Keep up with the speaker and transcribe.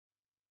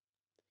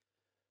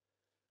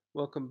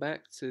Welcome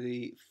back to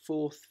the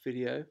fourth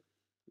video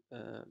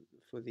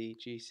for the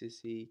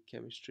GCSE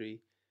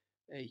Chemistry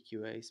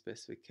AQA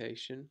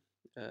specification.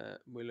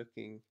 We're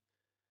looking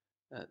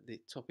at the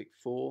topic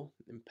 4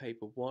 in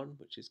paper 1,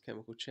 which is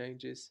chemical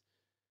changes.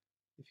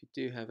 If you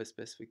do have a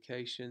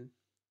specification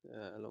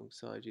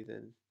alongside you,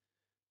 then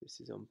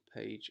this is on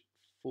page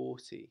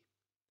 40.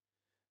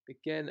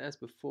 Again, as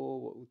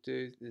before, what we'll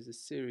do is a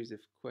series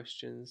of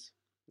questions,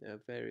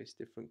 various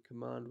different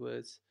command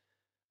words.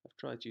 I've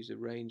tried to use a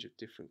range of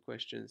different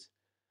questions,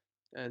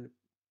 and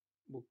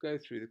we'll go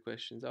through the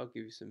questions. I'll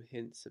give you some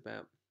hints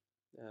about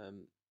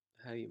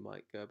how you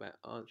might go about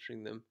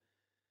answering them.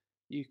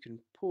 You can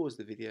pause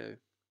the video,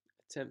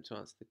 attempt to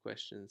answer the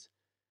questions,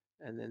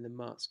 and then the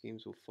mark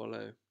schemes will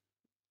follow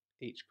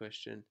each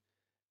question,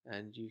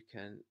 and you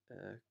can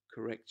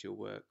correct your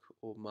work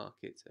or mark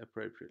it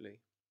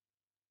appropriately.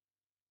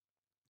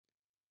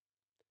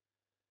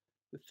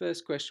 The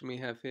first question we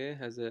have here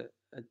has a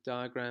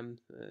diagram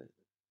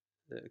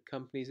that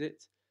accompanies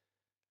it,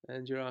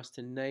 and you're asked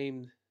to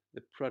name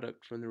the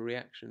product from the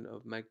reaction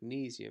of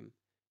magnesium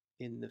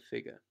in the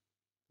figure.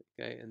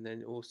 Okay, and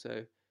then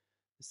also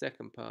the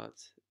second part,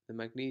 the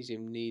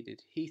magnesium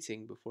needed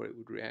heating before it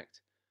would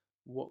react.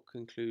 What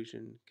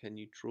conclusion can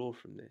you draw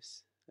from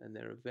this? And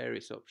there are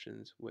various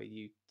options where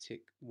you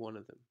tick one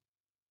of them.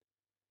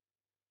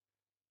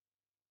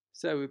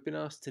 So we've been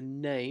asked to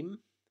name,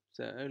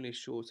 so only a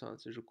short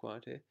answer is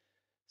required here.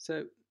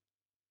 So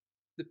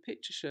the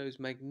picture shows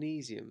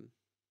magnesium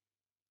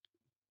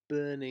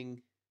burning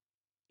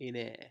in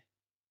air.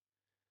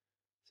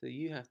 So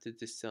you have to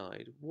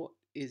decide, what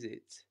is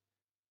it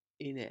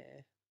in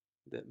air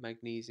that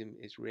magnesium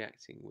is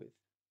reacting with?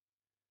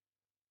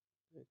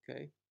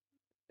 Okay,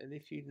 and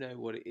if you know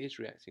what it is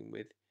reacting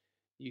with,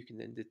 you can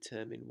then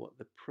determine what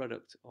the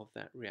product of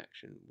that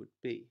reaction would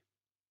be.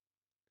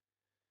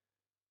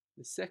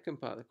 The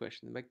second part of the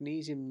question, the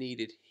magnesium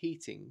needed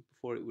heating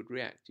before it would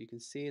react. You can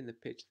see in the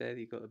picture there that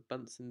you've got a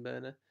Bunsen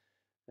burner,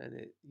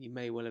 and you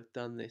may well have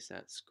done this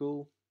at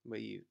school, where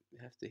you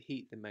have to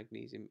heat the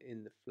magnesium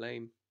in the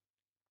flame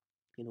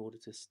in order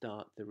to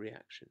start the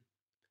reaction.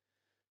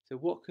 So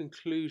what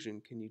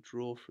conclusion can you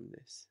draw from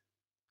this?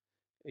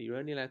 You're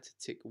only allowed to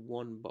tick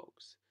one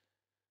box.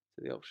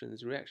 So the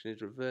options: reaction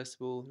is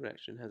reversible, the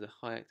reaction has a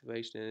high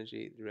activation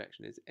energy, the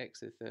reaction is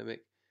exothermic,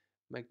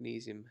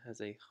 magnesium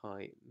has a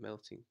high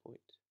melting point.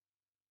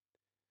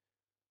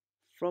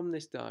 From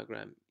this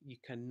diagram, you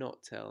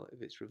cannot tell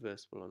if it's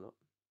reversible or not.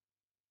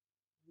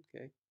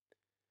 Okay.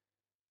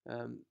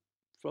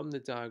 From the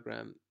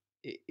diagram,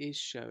 it is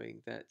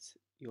showing that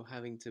you're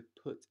having to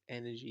put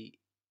energy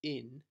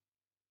in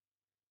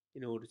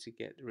order to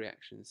get the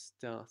reaction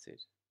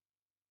started.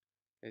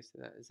 Okay, so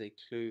that is a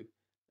clue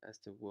as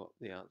to what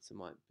the answer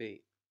might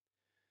be.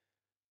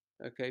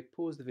 Okay,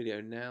 pause the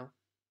video now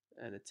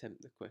and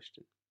attempt the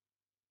question.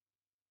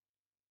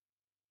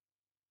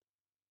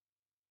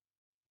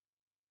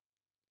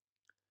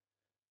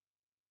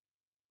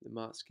 The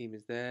mark scheme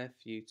is there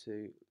for you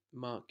to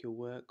mark your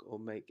work or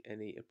make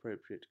any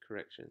appropriate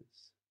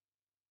corrections.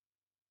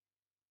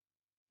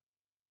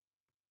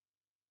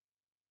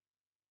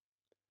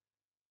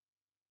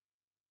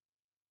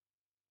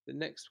 The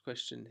next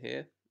question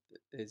here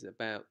is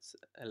about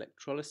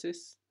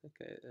electrolysis,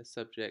 okay, a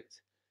subject,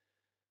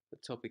 a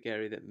topic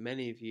area that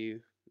many of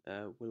you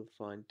will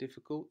find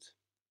difficult.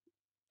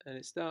 And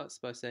it starts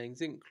by saying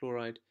zinc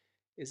chloride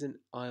is an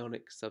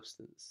ionic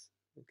substance.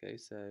 Okay,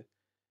 so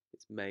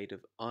it's made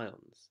of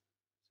ions,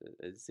 so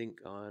a zinc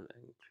ion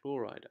and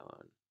chloride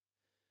ion.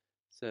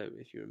 So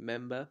if you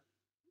remember,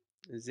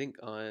 a zinc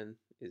ion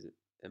is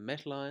a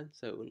metal ion,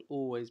 so it will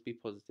always be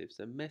positive.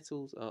 So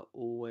metals are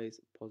always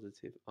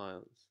positive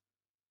ions.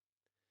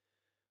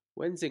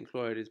 When zinc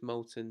chloride is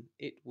molten,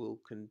 it will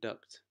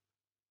conduct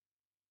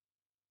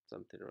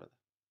something or other.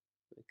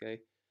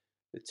 Okay,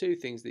 the two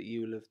things that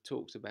you will have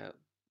talked about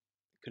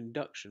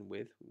conduction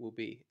with will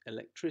be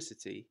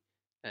electricity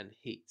and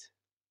heat.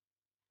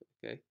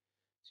 Okay,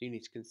 so you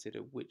need to consider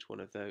which one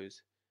of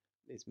those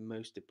is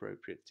most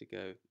appropriate to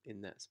go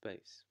in that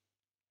space.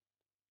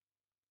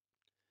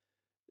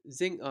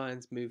 Zinc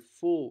ions move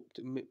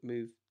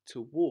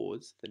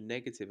towards the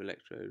negative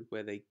electrode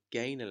where they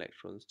gain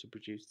electrons to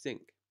produce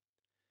zinc.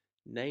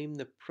 Name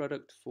the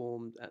product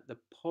formed at the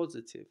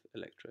positive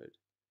electrode.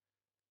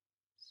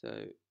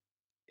 So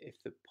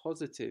if the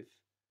positive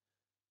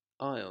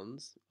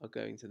ions are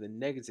going to the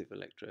negative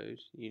electrode,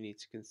 you need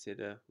to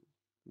consider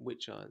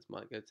which ions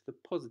might go to the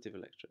positive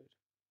electrode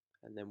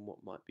and then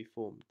what might be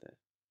formed there.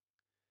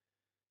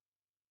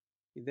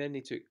 You then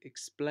need to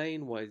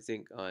explain why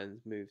zinc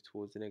ions move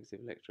towards the negative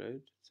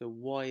electrode. So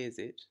why is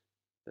it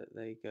that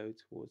they go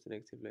towards the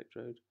negative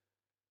electrode?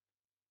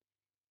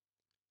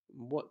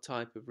 What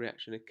type of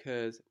reaction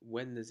occurs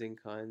when the zinc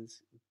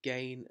ions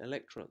gain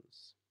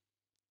electrons?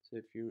 So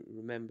if you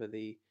remember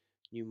the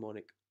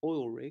mnemonic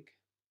oil rig,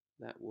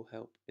 that will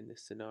help in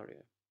this scenario.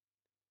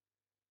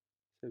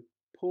 So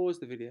pause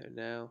the video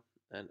now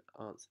and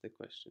answer the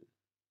question.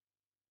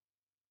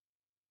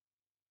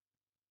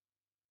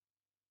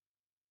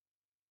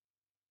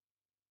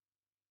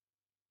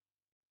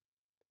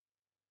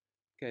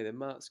 Okay, the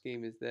mark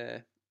scheme is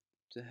there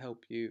to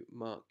help you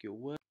mark your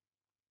work.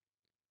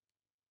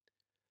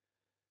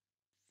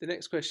 The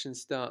next question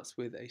starts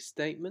with a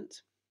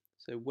statement.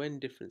 So when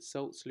different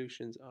salt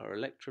solutions are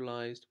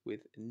electrolyzed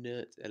with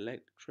inert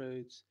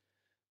electrodes,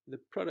 the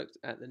product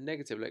at the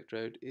negative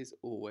electrode is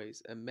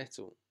always a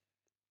metal.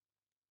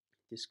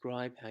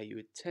 Describe how you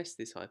would test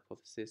this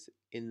hypothesis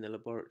in the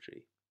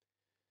laboratory.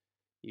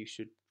 You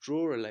should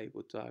draw a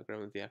labeled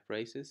diagram of the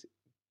apparatus,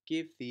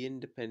 give the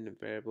independent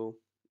variable,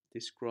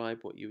 describe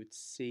what you would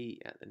see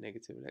at the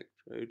negative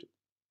electrode,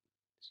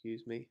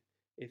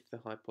 if the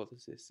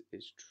hypothesis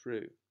is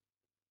true.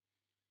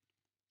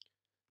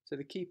 So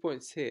the key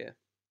points here,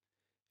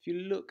 if you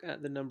look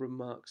at the number of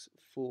marks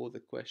for the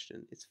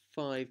question, it's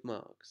 5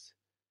 marks.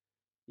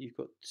 You've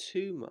got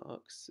 2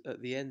 marks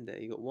at the end there.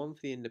 You've got 1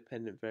 for the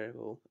independent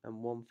variable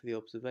and 1 for the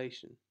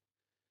observation.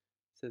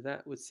 So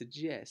that would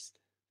suggest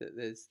that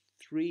there's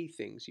 3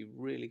 things you've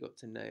really got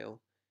to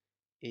nail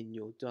in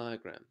your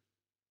diagram.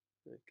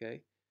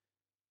 Okay,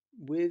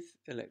 with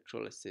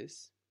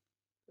electrolysis,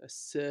 a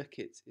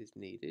circuit is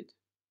needed.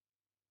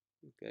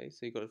 Okay,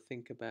 so you've got to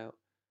think about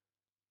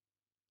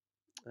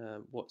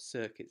what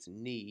circuits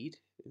need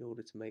in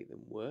order to make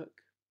them work.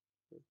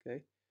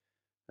 Okay,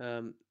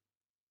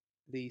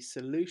 the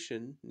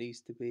solution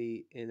needs to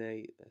be in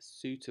a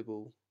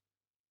suitable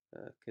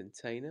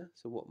container.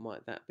 So what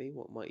might that be?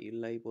 What might you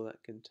label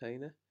that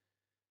container?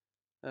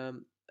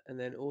 And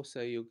then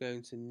also you're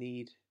going to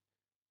need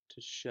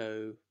to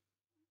show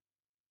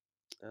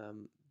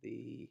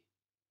the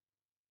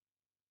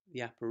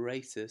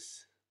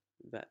apparatus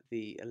that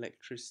the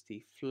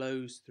electricity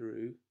flows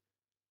through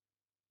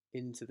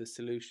into the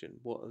solution.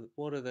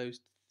 What are those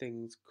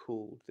things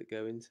called that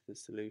go into the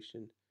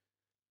solution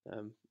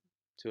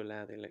to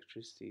allow the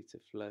electricity to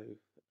flow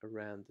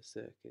around the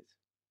circuit?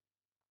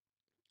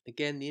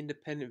 Again, the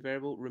independent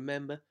variable,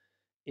 remember,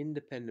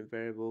 independent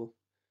variable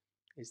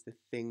is the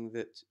thing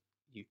that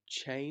you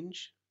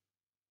change.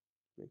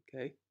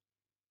 Okay,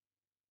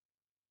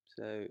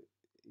 so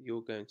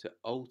you're going to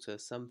alter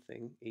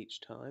something each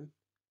time,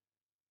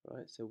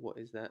 right? So what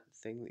is that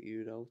thing that you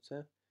would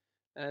alter?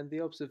 And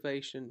the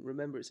observation,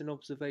 remember, it's an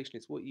observation,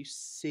 it's what you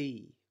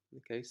see.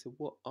 Okay, so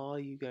what are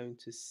you going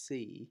to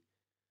see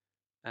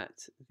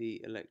at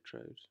the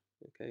electrode?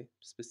 Okay,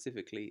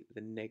 specifically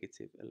the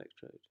negative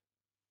electrode.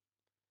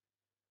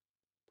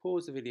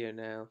 Pause the video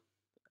now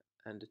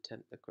and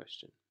attempt the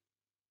question.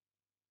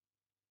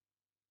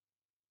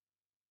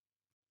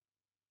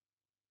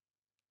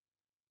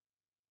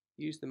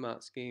 Use the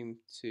mark scheme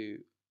to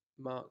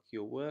mark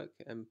your work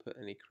and put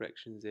any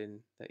corrections in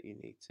that you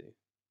need to.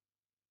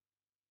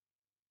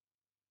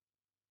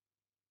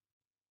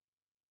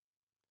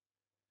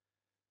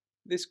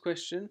 This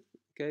question,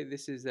 okay,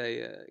 this is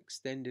a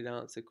extended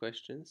answer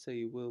question, so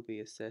you will be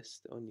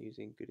assessed on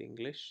using good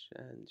English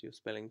and your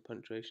spelling,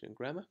 punctuation and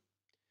grammar.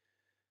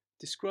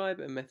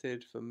 Describe a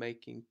method for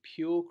making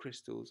pure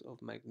crystals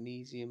of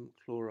magnesium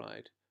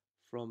chloride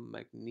from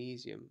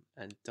magnesium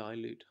and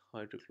dilute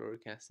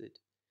hydrochloric acid.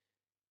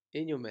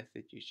 In your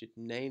method, you should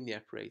name the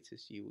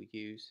apparatus you will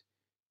use.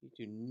 You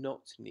do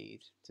not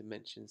need to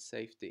mention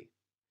safety.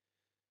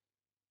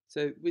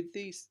 So with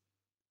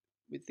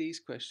these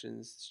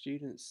questions,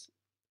 students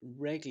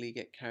regularly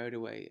get carried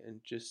away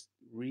and just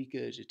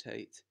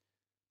regurgitate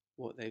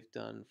what they've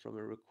done from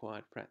a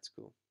required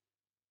practical.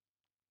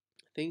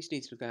 Things you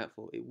need to look out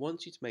for, it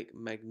wants you to make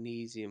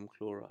magnesium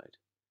chloride.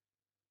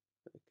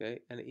 Okay,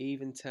 and it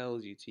even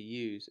tells you to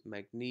use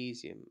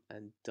magnesium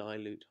and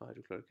dilute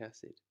hydrochloric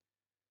acid.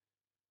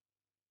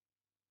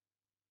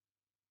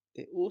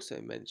 It also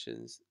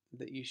mentions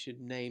that you should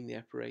name the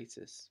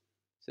apparatus.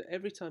 So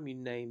every time you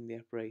name the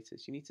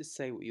apparatus, you need to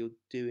say what you're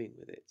doing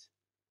with it,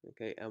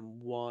 okay, and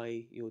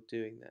why you're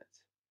doing that.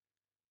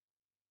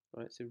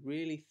 Right, so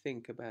really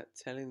think about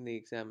telling the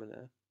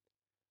examiner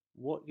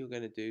what you're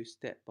going to do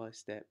step by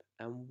step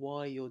and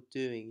why you're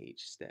doing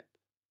each step.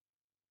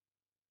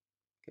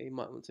 Okay, you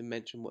might want to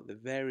mention what the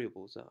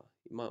variables are.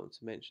 You might want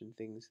to mention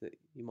things that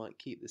you might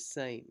keep the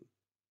same,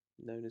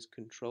 known as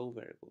control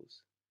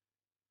variables.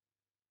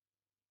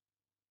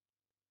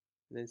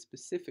 And then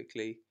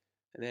specifically,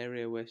 an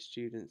area where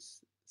students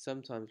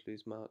sometimes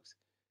lose marks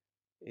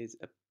is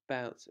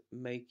about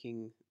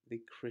making the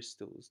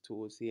crystals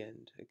towards the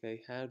end.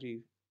 Okay,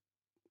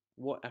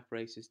 what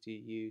apparatus do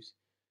you use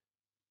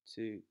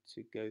to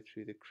go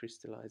through the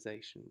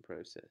crystallization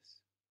process?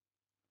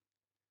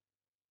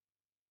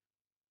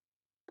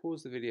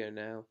 Pause the video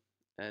now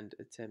and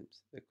attempt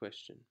the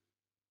question.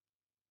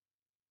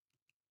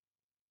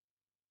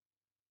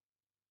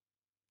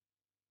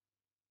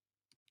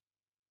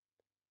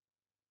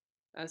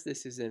 As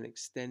this is an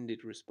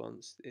extended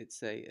response,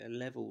 it's a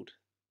leveled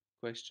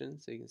question.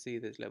 So you can see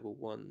there's level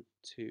 1,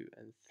 2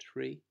 and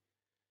 3.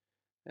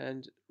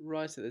 And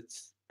right at the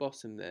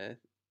bottom there,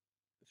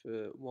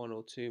 for 1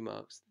 or 2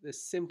 marks,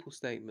 there's simple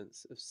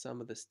statements of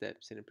some of the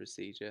steps in a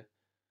procedure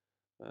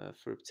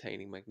for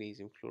obtaining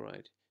magnesium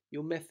chloride.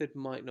 Your method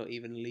might not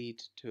even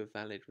lead to a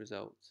valid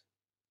result.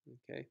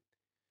 Okay.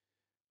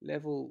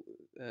 Level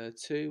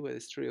 2, where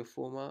there's 3 or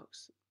 4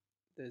 marks,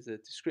 there's a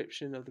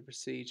description of the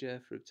procedure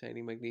for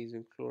obtaining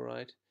magnesium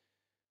chloride.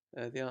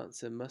 The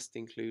answer must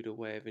include a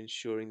way of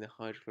ensuring the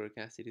hydrochloric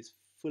acid is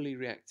fully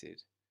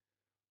reacted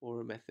or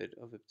a method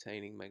of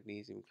obtaining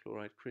magnesium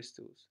chloride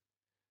crystals.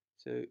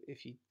 So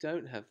if you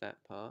don't have that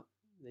part,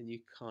 then you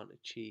can't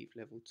achieve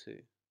level 2.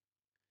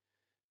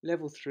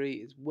 Level 3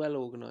 is well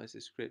organised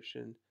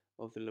description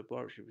of the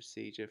laboratory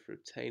procedure for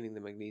obtaining the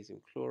magnesium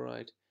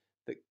chloride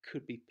that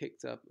could be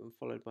picked up and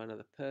followed by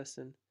another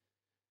person.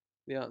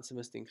 The answer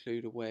must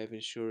include a way of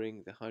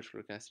ensuring the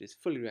hydrochloric acid is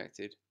fully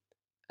reacted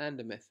and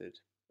a method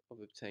of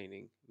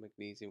obtaining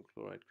magnesium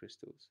chloride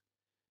crystals.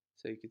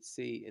 So you could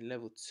see in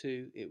level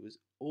 2 it was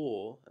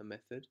or a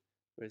method,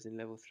 whereas in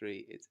level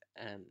 3 it's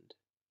and.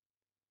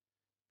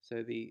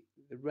 So the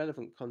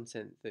relevant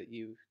content that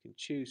you can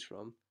choose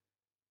from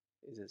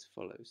is as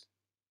follows.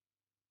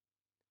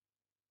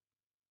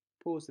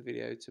 Pause the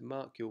video to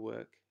mark your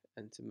work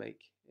and to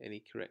make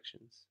any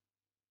corrections.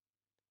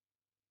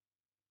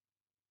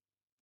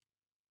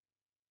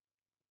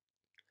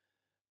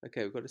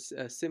 Okay, we've got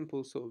a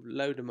simple sort of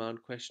low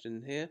demand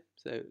question here.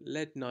 So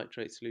lead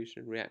nitrate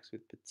solution reacts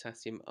with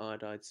potassium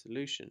iodide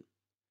solution.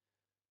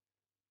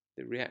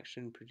 The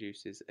reaction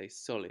produces a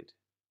solid.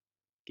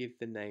 Give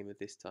the name of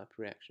this type of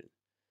reaction.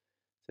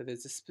 So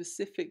there's a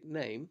specific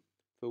name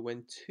for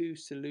when two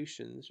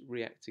solutions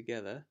react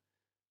together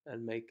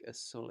and make a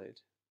solid.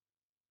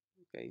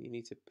 Okay, you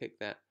need to pick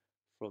that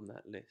from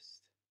that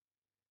list.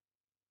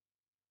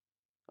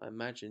 I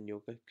imagine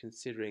you're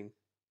considering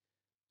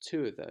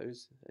two of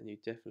those and you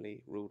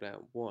definitely ruled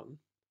out one.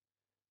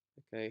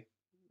 Okay,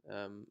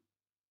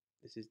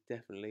 this is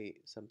definitely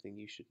something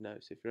you should know.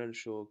 So if you're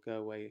unsure, go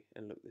away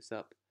and look this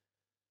up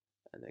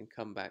and then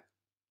come back.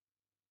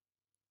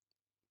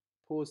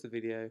 Pause the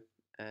video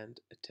and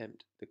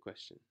attempt the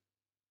question.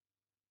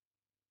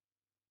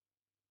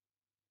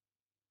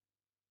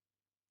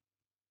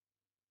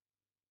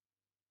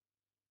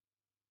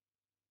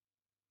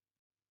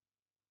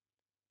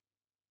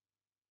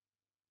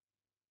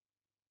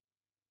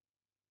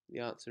 The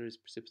answer is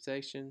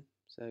precipitation,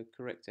 so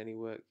correct any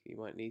work you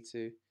might need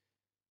to.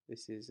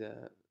 This is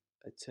a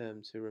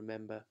term to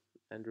remember,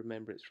 and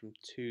remember it's from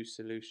two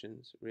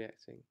solutions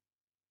reacting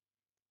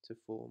to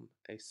form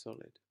a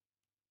solid.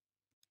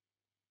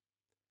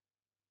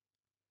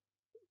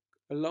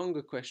 A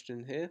longer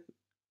question here,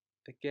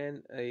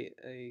 again a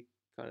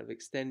kind of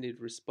extended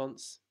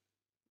response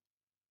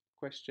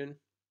question.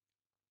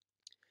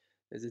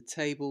 There's a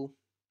table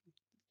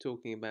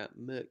talking about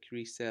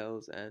mercury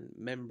cells and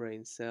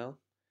membrane cell.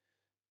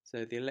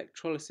 So the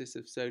electrolysis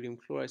of sodium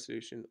chloride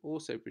solution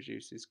also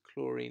produces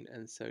chlorine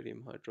and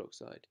sodium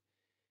hydroxide.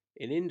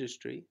 In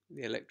industry,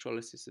 the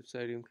electrolysis of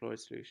sodium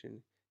chloride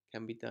solution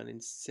can be done in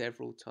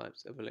several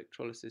types of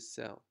electrolysis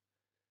cell.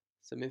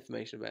 Some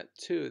information about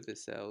two of the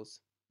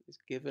cells is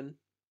given.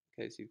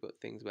 Okay, so you've got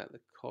things about the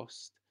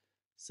cost,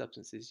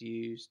 substances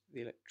used,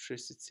 the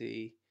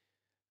electricity,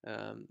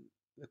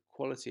 the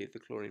quality of the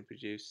chlorine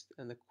produced,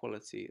 and the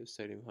quality of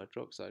sodium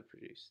hydroxide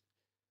produced.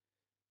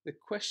 The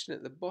question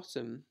at the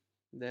bottom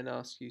then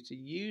asks you to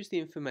use the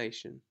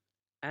information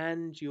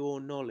and your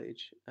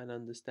knowledge and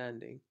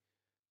understanding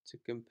to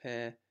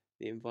compare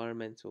the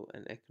environmental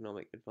and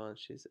economic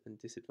advantages and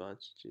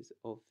disadvantages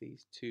of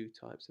these two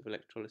types of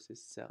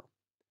electrolysis cell.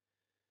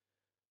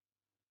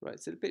 Right,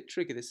 so a bit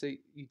tricky this. So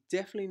you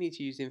definitely need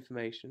to use the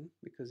information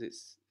because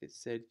it's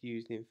said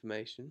use the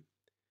information.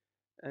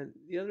 And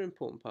the other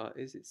important part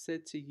is it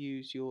said to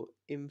use your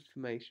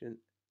information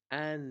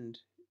and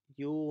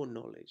your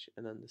knowledge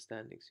and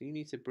understanding. So you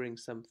need to bring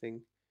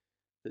something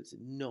that's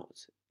not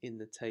in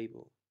the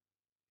table.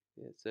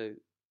 Yeah, so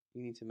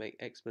you need to make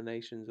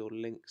explanations or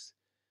links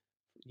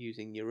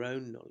using your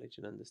own knowledge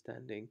and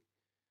understanding,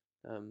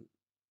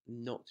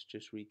 not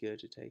just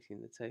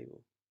regurgitating the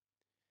table.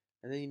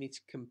 And then you need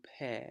to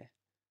compare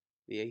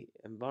the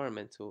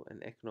environmental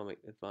and economic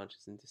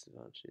advantages and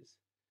disadvantages.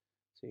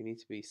 So you need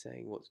to be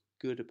saying what's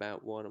good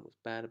about one and what's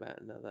bad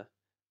about another,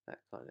 that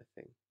kind of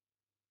thing.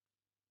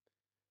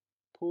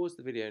 Pause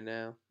the video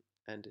now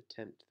and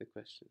attempt the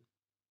question.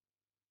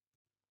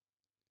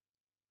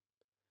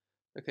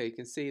 Okay, you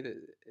can see that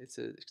it's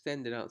an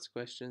extended answer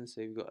question, so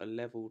you've got a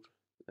levelled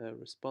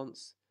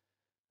response,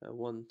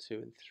 1, 2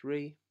 and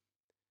 3.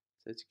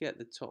 So to get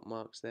the top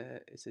marks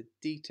there, it's a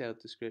detailed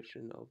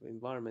description of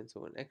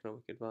environmental and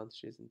economic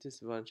advantages and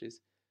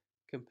disadvantages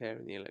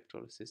comparing the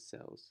electrolysis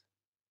cells.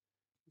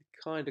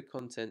 The kind of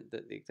content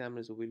that the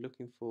examiners will be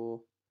looking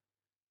for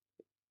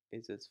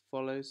is as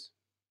follows.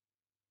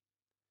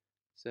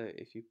 So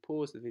if you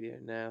pause the video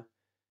now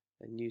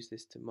and use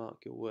this to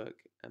mark your work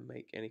and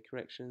make any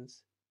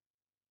corrections,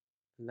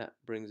 and that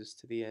brings us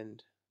to the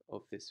end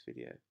of this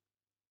video.